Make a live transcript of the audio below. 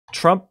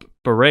Trump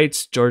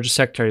berates Georgia's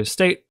Secretary of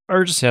State,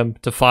 urges him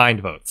to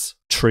find votes.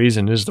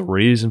 Treason is the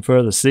reason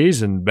for the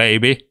season,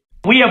 baby.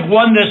 We have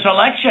won this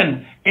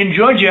election in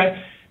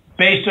Georgia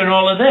based on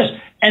all of this.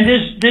 And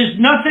there's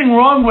nothing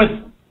wrong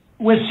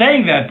with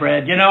saying that,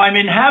 Brad. You know, I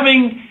mean,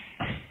 having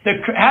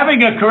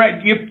a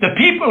correct, the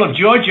people of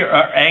Georgia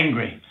are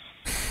angry.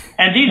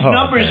 And these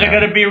numbers are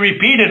going to be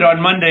repeated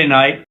on Monday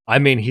night. I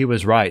mean, he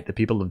was right. The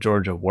people of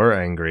Georgia were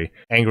angry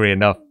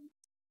enough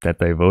that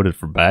they voted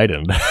for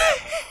Biden.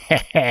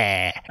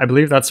 I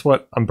believe that's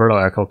what Umberto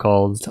Eco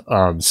calls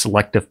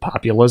selective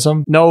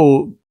populism.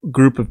 No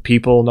group of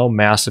people, no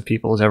mass of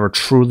people is ever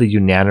truly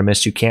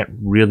unanimous. You can't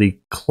really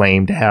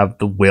claim to have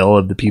the will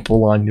of the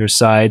people on your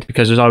side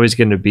because there's always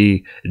going to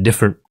be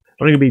differences.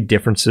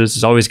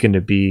 There's always going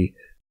to be,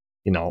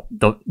 you know,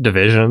 the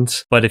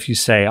divisions. But if you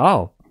say,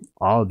 oh,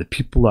 the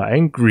people are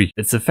angry,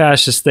 it's a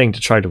fascist thing to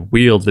try to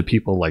wield the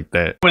people like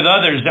that. With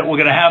others that we're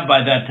going to have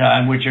by that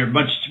time, which are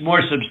much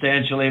more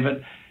substantial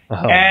even.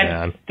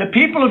 Man. The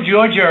people of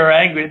Georgia are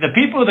angry. The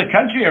people of the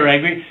country are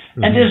angry.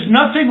 And there's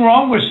nothing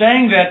wrong with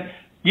saying that,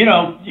 you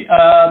know,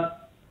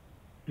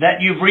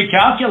 that you've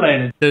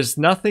recalculated. There's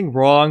nothing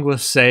wrong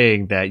with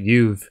saying that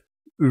you've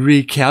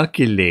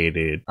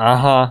recalculated.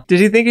 Did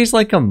he think he's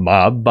like a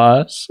mob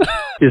boss?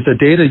 Is the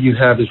data you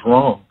have is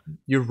wrong.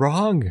 You're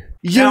wrong.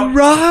 You're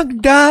wrong,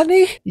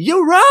 Donnie.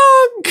 You're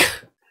wrong.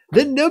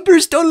 The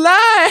numbers don't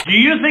lie. Do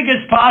you think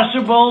it's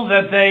possible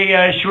that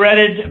they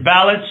shredded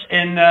ballots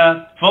in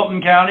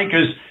Fulton County?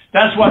 Because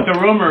that's what the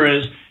rumor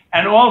is.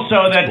 And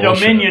also that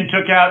Dominion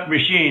took out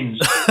machines.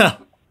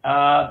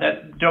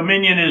 That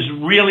Dominion is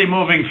really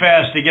moving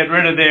fast to get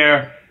rid of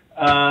their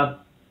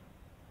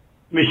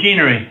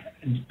machinery.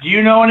 Do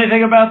you know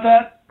anything about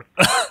that?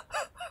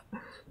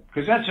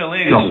 Because that's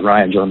illegal. No,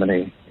 Ryan,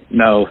 Germany.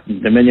 No,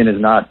 Dominion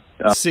is not.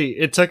 See,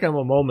 it took them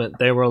a moment.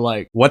 They were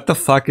like, what the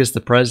fuck is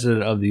the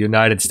president of the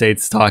United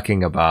States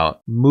talking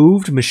about?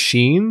 Moved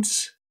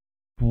machines?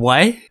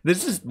 What?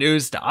 This is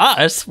news to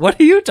us. What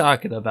are you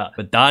talking about?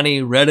 But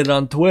Donnie read it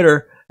on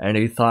Twitter and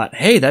he thought,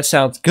 hey, that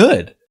sounds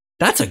good.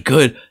 That's a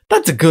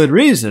good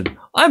reason.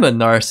 I'm a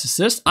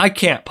narcissist. I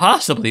can't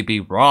possibly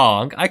be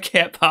wrong. I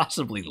can't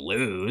possibly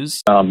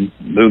lose.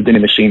 Moved any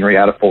machinery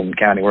out of Fulton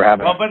County. We're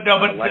having. Well, but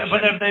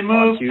have they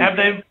moved?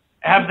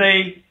 Have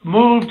they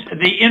moved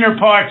the inner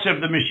parts of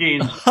the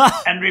machines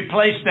and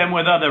replaced them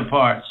with other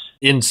parts?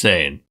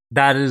 Insane.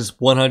 That is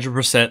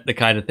 100% the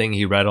kind of thing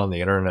he read on the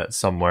internet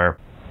somewhere.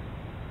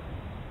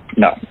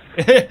 No.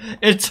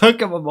 It took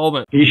him a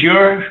moment. You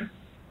sure,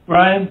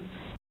 Ryan?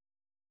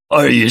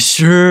 Are you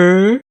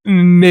sure?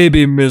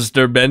 Maybe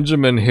Mr.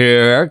 Benjamin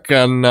here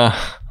can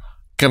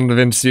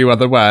convince you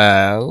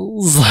otherwise.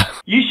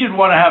 You should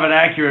want to have an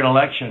accurate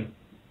election.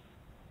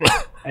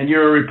 And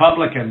you're a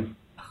Republican.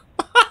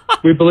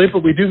 We believe that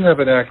we do have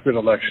an accurate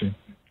election.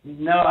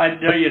 No,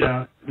 you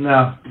don't.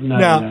 No.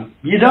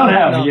 You don't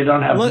have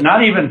it.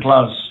 Not even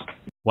close.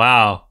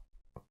 Wow.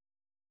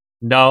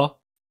 No.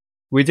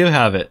 We do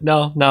have it.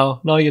 No,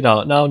 you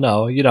don't.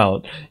 No, you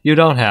don't. You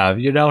don't have.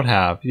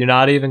 You're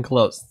not even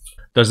close.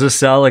 Does this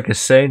sound like a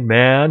sane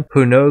man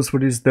who knows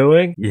what he's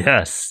doing?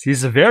 Yes,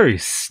 he's a very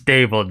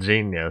stable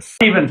genius.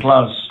 Even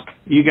close.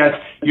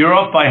 You're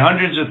off by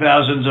hundreds of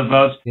thousands of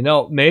votes. You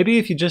know, maybe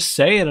if you just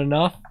say it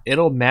enough,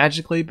 it'll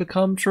magically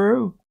become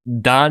true.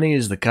 Donnie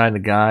is the kind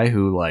of guy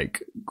who,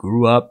 like,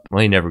 grew up.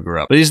 Well, he never grew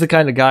up. But he's the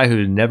kind of guy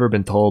who's never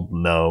been told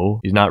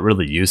no. He's not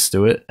really used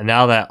to it. And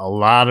now that a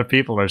lot of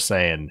people are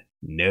saying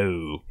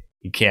no,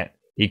 he can't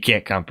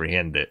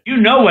comprehend it. You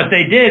know what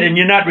they did, and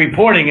you're not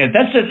reporting it.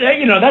 That's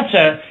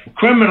a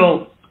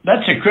criminal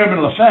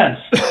offense,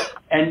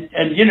 and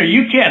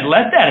you can't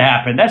let that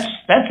happen.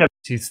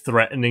 He's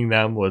threatening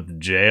them with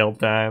jail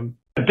time.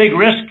 A big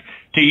risk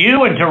to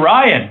you and to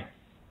Ryan,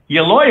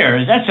 your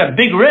lawyer. That's a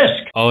big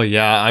risk. Oh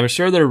yeah, I'm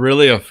sure they're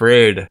really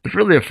afraid. They're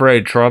really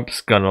afraid Trump's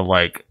gonna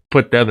like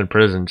put them in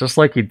prison, just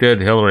like he did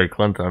Hillary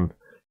Clinton.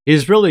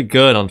 He's really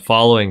good on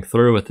following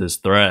through with his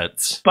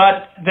threats.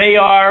 But they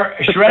are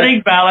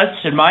shredding ballots,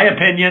 in my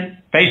opinion,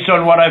 based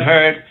on what I've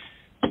heard.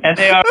 And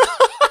they are...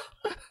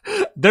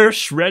 They're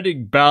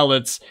shredding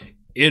ballots,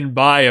 in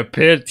my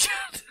opinion.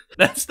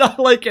 That's not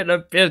like an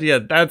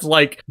opinion. That's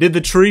like, did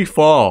the tree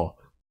fall?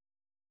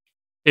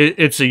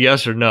 It's a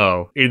yes or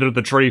no. Either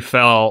the tree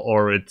fell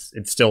or it's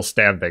still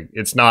standing.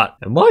 It's not,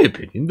 in my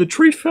opinion, the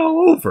tree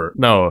fell over.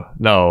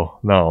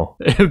 No.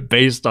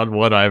 Based on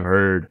what I've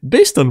heard.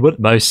 Based on what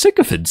my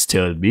sycophants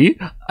tell me,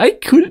 I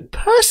couldn't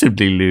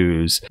possibly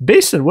lose.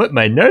 Based on what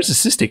my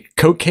narcissistic,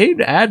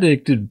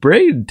 cocaine-addicted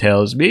brain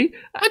tells me,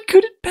 I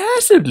couldn't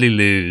possibly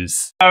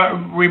lose.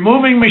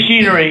 Removing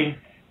machinery,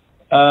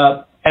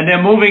 and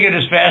they're moving it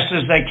as fast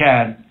as they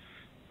can.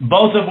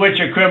 Both of which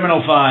are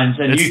criminal fines,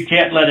 and you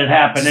can't let it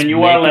happen, and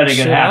you are letting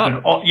it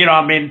happen.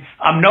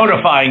 I'm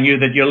notifying you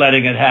that you're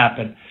letting it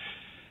happen.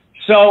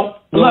 So,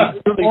 look,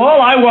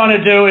 all I want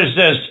to do is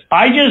this.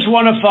 I just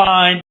want to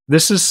find...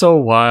 This is so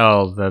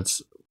wild that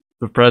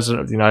the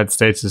president of the United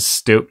States is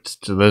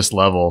stooped to this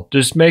level.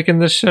 Just making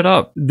this shit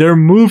up. They're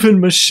moving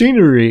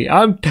machinery.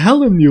 I'm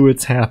telling you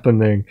it's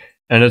happening.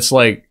 And it's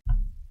like,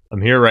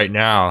 I'm here right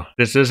now.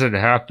 This isn't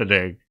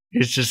happening.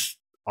 He's just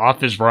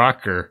off his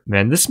rocker.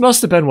 Man, this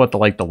must have been what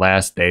the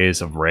last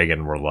days of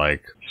Reagan were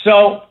like.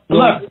 So,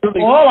 look,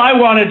 all I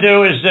want to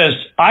do is this.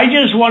 I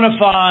just want to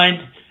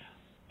find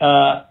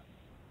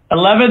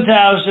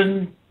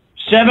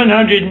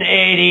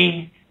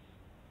 11,780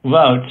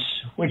 votes,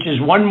 which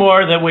is one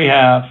more than we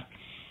have,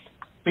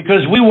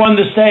 because we won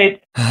the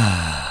state.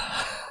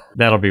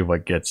 That'll be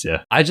what gets you.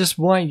 I just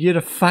want you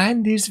to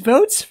find these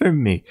votes for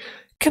me.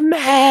 Come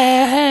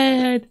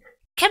on.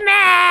 Come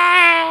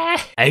on.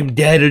 I'm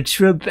Donald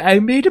Trump. I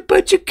made a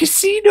bunch of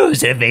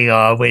casinos and they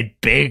all went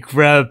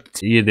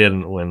bankrupt. You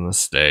didn't win the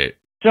state.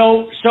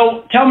 So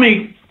tell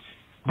me,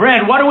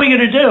 Brad, what are we going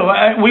to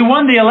do? We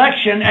won the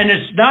election, and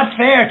it's not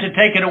fair to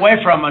take it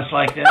away from us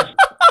like this.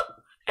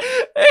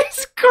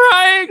 He's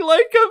crying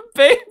like a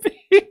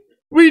baby.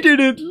 We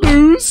didn't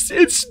lose.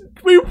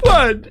 We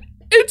won.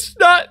 It's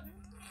not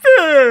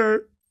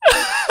fair.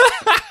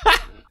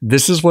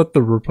 This is what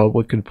the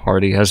Republican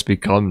Party has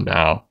become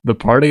now. The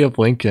Party of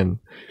Lincoln.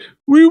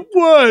 We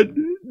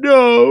won.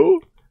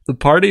 No. The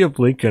Party of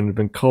Lincoln had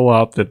been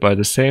co-opted by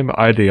the same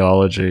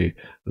ideology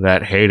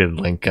that hated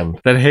Lincoln.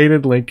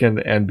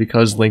 And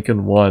because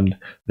Lincoln won,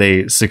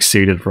 they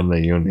succeeded from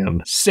the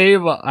Union.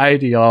 Same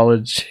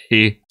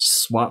ideology,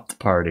 swapped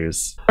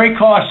parties. Very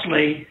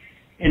costly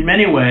in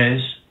many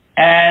ways,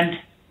 and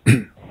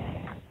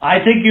I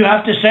think you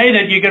have to say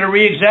that you're going to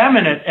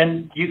re-examine it,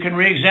 and you can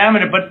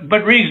re-examine it,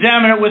 but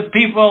re-examine it with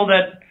people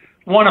that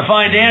want to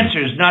find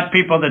answers, not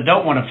people that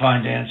don't want to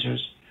find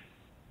answers.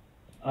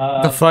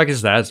 The fuck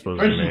is that supposed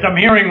to mean? For instance, I'm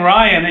hearing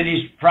Ryan, and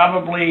he's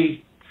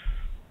probably,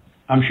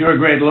 I'm sure, a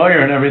great lawyer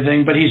and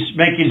everything, but he's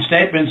making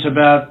statements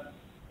about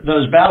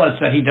those ballots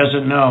that he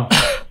doesn't know.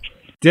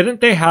 Didn't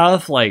they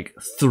have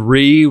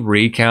 3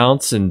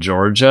 recounts in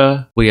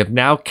Georgia? We have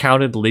now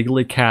counted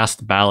legally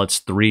cast ballots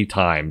 3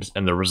 times,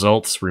 and the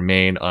results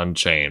remain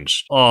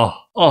unchanged. Oh.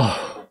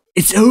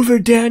 It's over,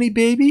 Danny,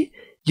 baby.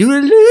 You're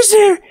a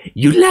loser.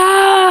 You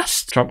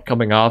lost. Trump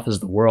coming off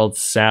as the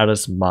world's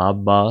saddest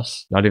mob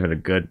boss. Not even a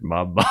good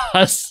mob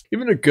boss.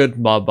 Even a good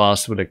mob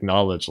boss would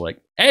acknowledge,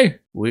 hey,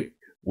 we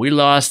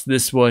lost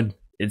this one.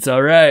 It's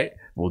all right.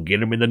 We'll get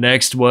him in the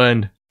next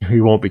one. He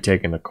won't be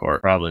taken to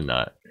court. Probably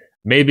not.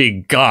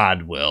 Maybe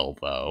God will,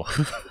 though.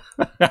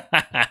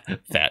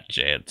 Fat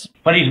chance.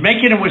 But he's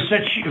making him with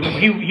such...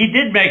 He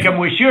did make him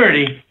with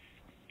surety,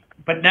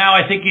 but now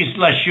I think he's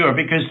less sure,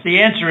 because the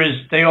answer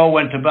is they all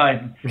went to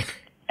Biden.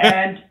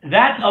 And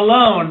that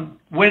alone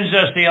wins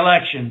us the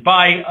election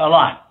by a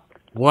lot.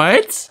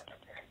 What?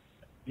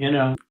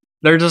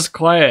 They're just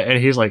quiet,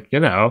 and he's like, this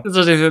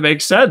doesn't even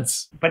make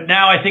sense. But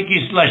now I think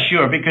he's less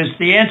sure, because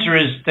the answer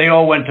is they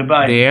all went to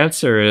Biden. The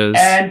answer is...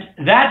 And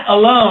that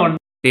alone...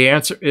 The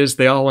answer is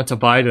they all went to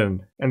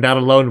Biden, and that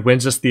alone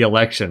wins us the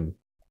election.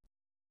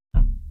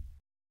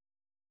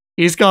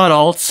 He's got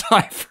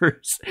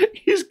Alzheimer's.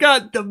 He's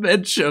got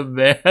dementia,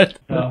 man.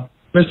 So.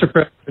 Mr.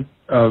 President,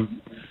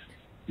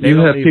 you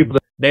have people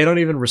that... They don't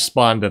even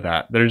respond to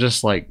that. They're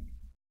just like,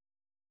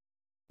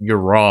 you're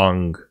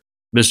wrong,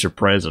 Mr.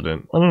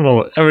 President. I don't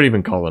know. I don't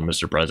even call him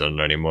Mr. President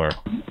anymore.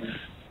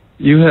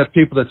 You have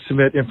people that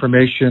submit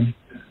information,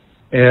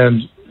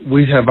 and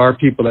we have our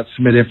people that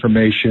submit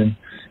information,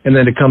 and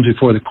then it comes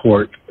before the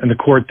court, and the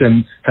court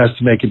then has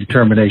to make a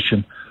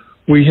determination.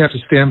 We have to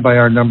stand by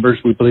our numbers.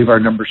 We believe our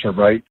numbers are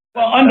right.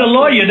 Well, under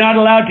law, you're not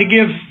allowed to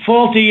give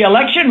faulty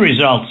election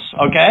results,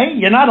 okay?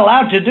 You're not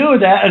allowed to do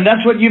that, and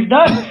that's what you've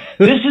done.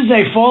 This is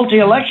a faulty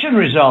election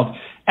result.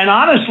 And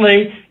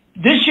honestly,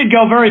 this should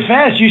go very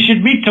fast. You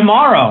should meet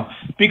tomorrow,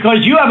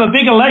 because you have a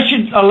big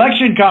election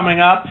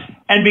coming up,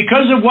 and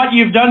because of what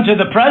you've done to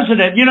the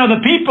president, the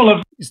people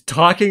of... He's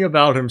talking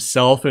about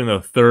himself in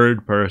the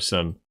third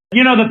person.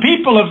 The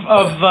people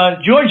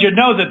of Georgia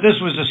know that this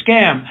was a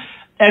scam.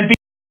 And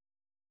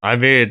I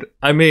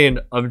mean,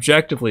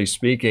 objectively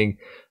speaking,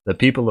 the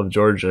people of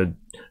Georgia,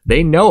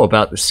 they know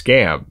about the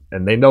scam,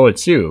 and they know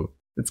it's you.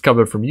 It's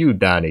coming from you,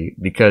 Donnie,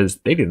 because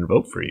they didn't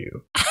vote for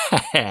you.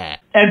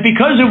 And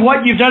because of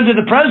what you've done to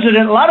the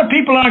president, a lot of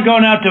people aren't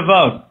going out to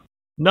vote.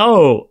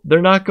 No,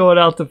 they're not going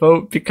out to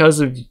vote because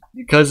of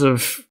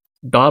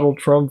Donald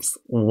Trump's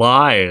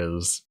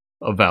lies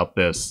about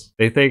this.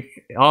 They think,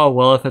 oh,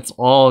 well, if it's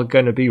all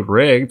going to be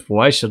rigged,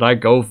 why should I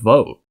go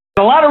vote?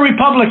 A lot of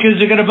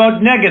Republicans are going to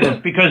vote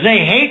negative because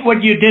they hate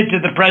what you did to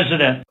the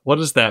president. What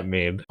does that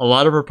mean? A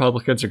lot of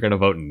Republicans are going to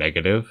vote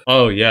negative?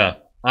 Oh, yeah.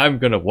 I'm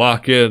going to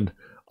walk in.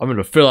 I'm going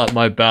to fill out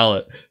my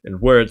ballot.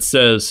 And where it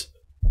says,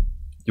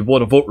 you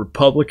want to vote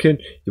Republican?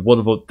 You want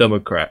to vote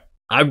Democrat?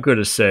 I'm going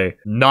to say,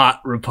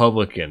 not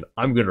Republican.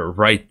 I'm going to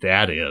write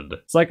that in.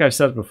 It's like I've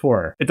said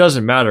before. It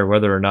doesn't matter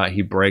whether or not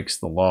he breaks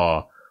the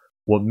law.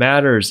 What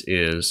matters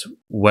is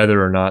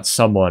whether or not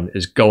someone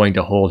is going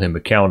to hold him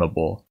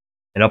accountable.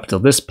 And up to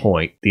this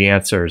point, the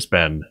answer has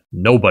been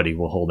nobody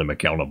will hold him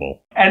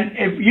accountable. And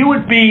if you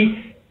would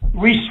be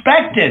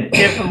respected,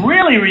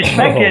 really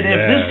respected,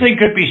 if this thing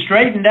could be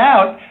straightened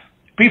out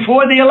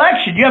before the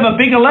election. You have a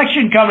big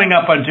election coming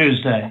up on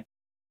Tuesday.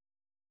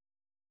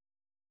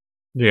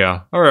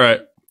 Yeah. All right.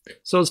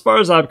 So as far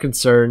as I'm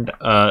concerned,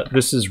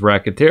 this is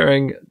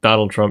racketeering.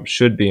 Donald Trump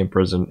should be in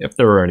prison if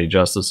there were any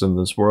justice in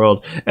this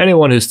world.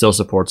 Anyone who still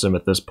supports him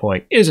at this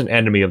point is an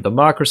enemy of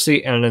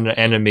democracy and an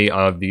enemy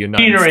of the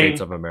United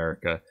States of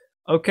America.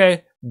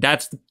 Okay,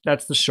 that's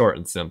the short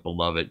and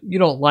simple of it. You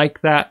don't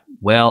like that?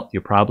 Well,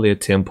 you're probably a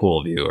Tim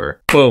Pool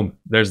viewer. Boom,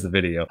 there's the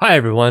video. Hi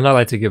everyone, I'd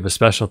like to give a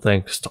special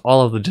thanks to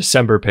all of the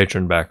December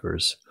patron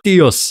backers.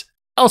 Dios,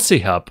 Elsie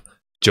Hupp,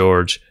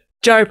 George,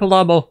 Jerry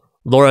Palamo,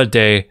 Laura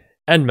Day,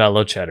 and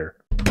Mellow Cheddar.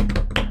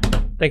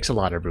 Thanks a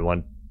lot,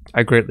 everyone.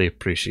 I greatly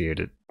appreciate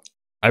it.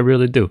 I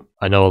really do.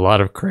 I know a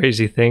lot of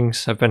crazy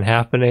things have been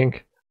happening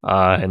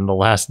in the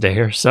last day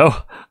or so,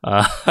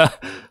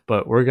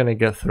 but we're going to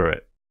get through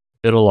it.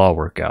 It'll all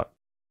work out.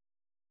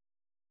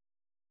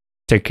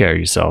 Take care of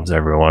yourselves,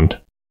 everyone.